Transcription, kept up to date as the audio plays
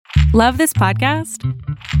Love this podcast?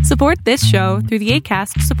 Support this show through the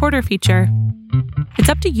Acast supporter feature. It's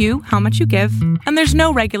up to you how much you give, and there's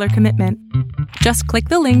no regular commitment. Just click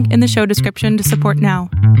the link in the show description to support now.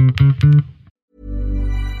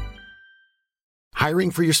 Hiring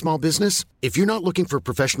for your small business? If you're not looking for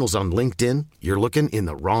professionals on LinkedIn, you're looking in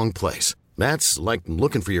the wrong place. That's like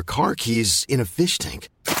looking for your car keys in a fish tank.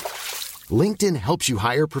 LinkedIn helps you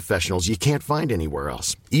hire professionals you can't find anywhere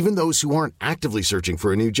else, even those who aren't actively searching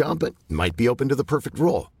for a new job but might be open to the perfect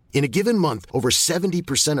role. In a given month, over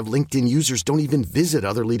 70% of LinkedIn users don't even visit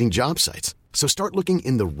other leading job sites. So start looking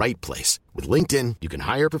in the right place. With LinkedIn, you can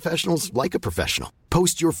hire professionals like a professional.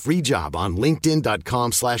 Post your free job on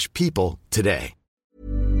linkedin.com/people today.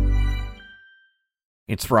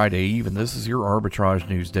 It's Friday Eve, and this is your Arbitrage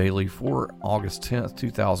News Daily for August 10th,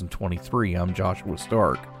 2023. I'm Joshua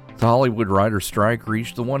Stark. The Hollywood writers' strike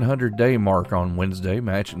reached the 100-day mark on Wednesday,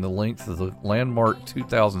 matching the length of the landmark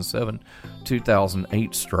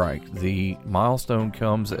 2007-2008 strike. The milestone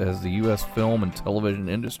comes as the U.S. film and television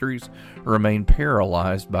industries remain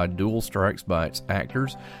paralyzed by dual strikes by its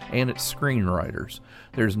actors and its screenwriters.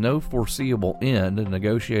 There's no foreseeable end. A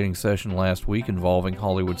negotiating session last week involving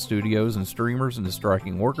Hollywood studios and streamers and the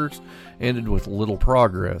striking workers ended with little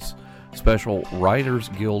progress. Special Writers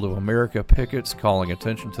Guild of America pickets calling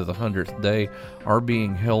attention to the 100th day are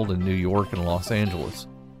being held in New York and Los Angeles.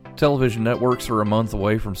 Television networks are a month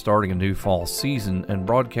away from starting a new fall season, and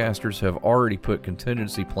broadcasters have already put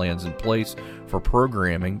contingency plans in place for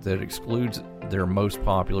programming that excludes their most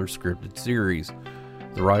popular scripted series.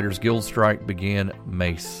 The Writers Guild strike began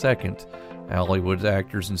May 2nd. Hollywood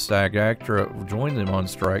actors and SAG-AFTRA joined them on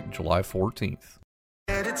strike July 14th.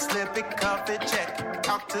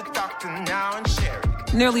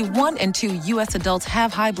 Nearly 1 in 2 U.S. adults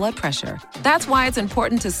have high blood pressure. That's why it's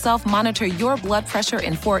important to self-monitor your blood pressure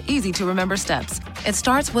in 4 easy-to-remember steps. It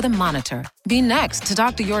starts with a monitor. Be next to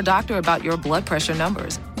talk to your doctor about your blood pressure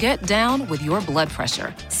numbers. Get down with your blood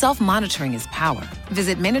pressure. Self-monitoring is power.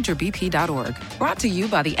 Visit managerbp.org. Brought to you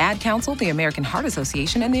by the Ad Council, the American Heart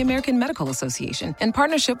Association, and the American Medical Association, in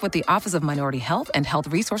partnership with the Office of Minority Health and Health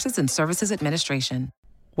Resources and Services Administration.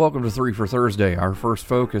 Welcome to 3 for Thursday. Our first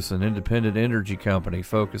focus, an independent energy company,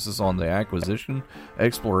 focuses on the acquisition,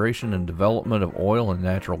 exploration, and development of oil and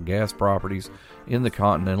natural gas properties in the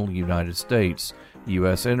continental United States.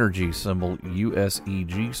 U.S. Energy, symbol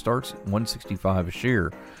USEG, starts at $165 a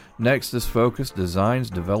share. Next, this focus designs,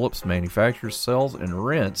 develops, manufactures, sells, and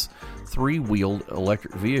rents three-wheeled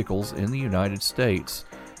electric vehicles in the United States.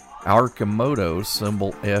 Arcimoto,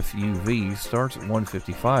 symbol FUV, starts at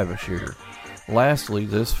 $155 a share. Lastly,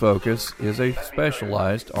 this focus is a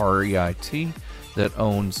specialized REIT that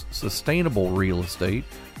owns sustainable real estate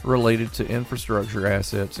related to infrastructure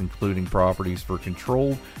assets, including properties for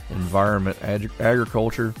controlled environment,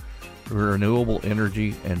 agriculture, renewable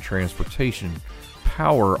energy, and transportation.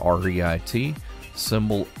 Power REIT,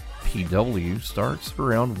 symbol PW, starts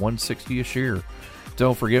around $160 a share.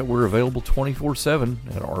 Don't forget we're available 24/7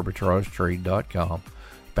 at arbitragetrade.com.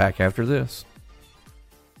 Back after this.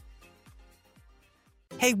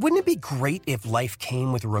 Hey, wouldn't it be great if life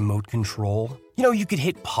came with a remote control? You know, you could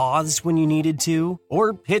hit pause when you needed to,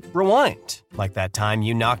 or hit rewind, like that time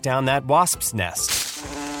you knocked down that wasp's nest.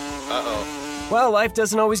 Uh-oh. Well, life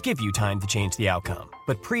doesn't always give you time to change the outcome,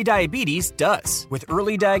 but prediabetes does. With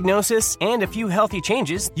early diagnosis and a few healthy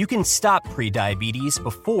changes, you can stop prediabetes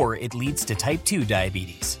before it leads to type 2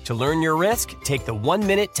 diabetes. To learn your risk, take the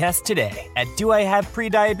 1-minute test today at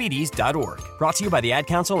doihaveprediabetes.org. Brought to you by the Ad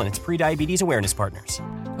Council and its prediabetes awareness partners.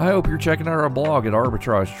 I hope you're checking out our blog at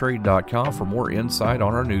arbitragetrade.com for more insight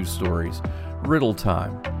on our news stories. Riddle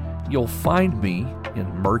time. You'll find me in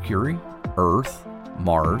Mercury, Earth,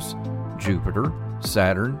 Mars, Jupiter,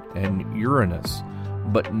 Saturn, and Uranus,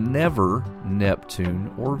 but never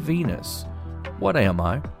Neptune or Venus. What am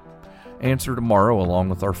I? Answer tomorrow along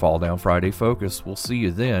with our Fall Down Friday focus. We'll see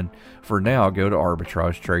you then. For now, go to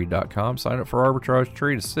arbitragetrade.com, sign up for Arbitrage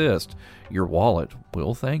Trade Assist. Your wallet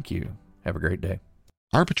will thank you. Have a great day.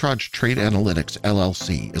 Arbitrage Trade Analytics,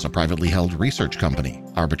 LLC is a privately held research company.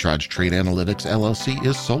 Arbitrage Trade Analytics, LLC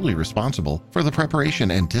is solely responsible for the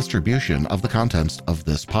preparation and distribution of the contents of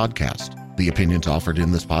this podcast. The opinions offered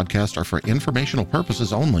in this podcast are for informational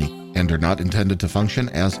purposes only and are not intended to function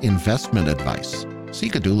as investment advice.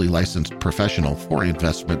 Seek a duly licensed professional for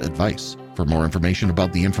investment advice. For more information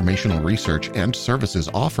about the informational research and services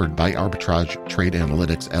offered by Arbitrage Trade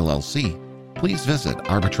Analytics, LLC, please visit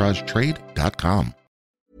arbitragetrade.com.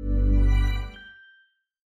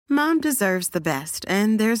 Mom deserves the best,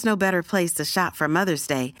 and there's no better place to shop for Mother's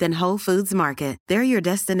Day than Whole Foods Market. They're your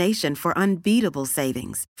destination for unbeatable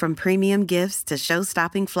savings, from premium gifts to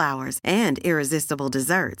show-stopping flowers and irresistible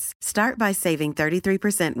desserts. Start by saving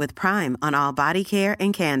 33% with Prime on all body care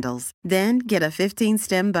and candles. Then get a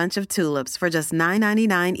 15-stem bunch of tulips for just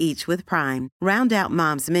 $9.99 each with Prime. Round out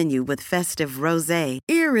Mom's menu with festive rosé,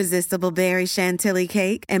 irresistible berry chantilly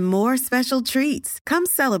cake, and more special treats. Come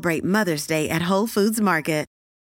celebrate Mother's Day at Whole Foods Market.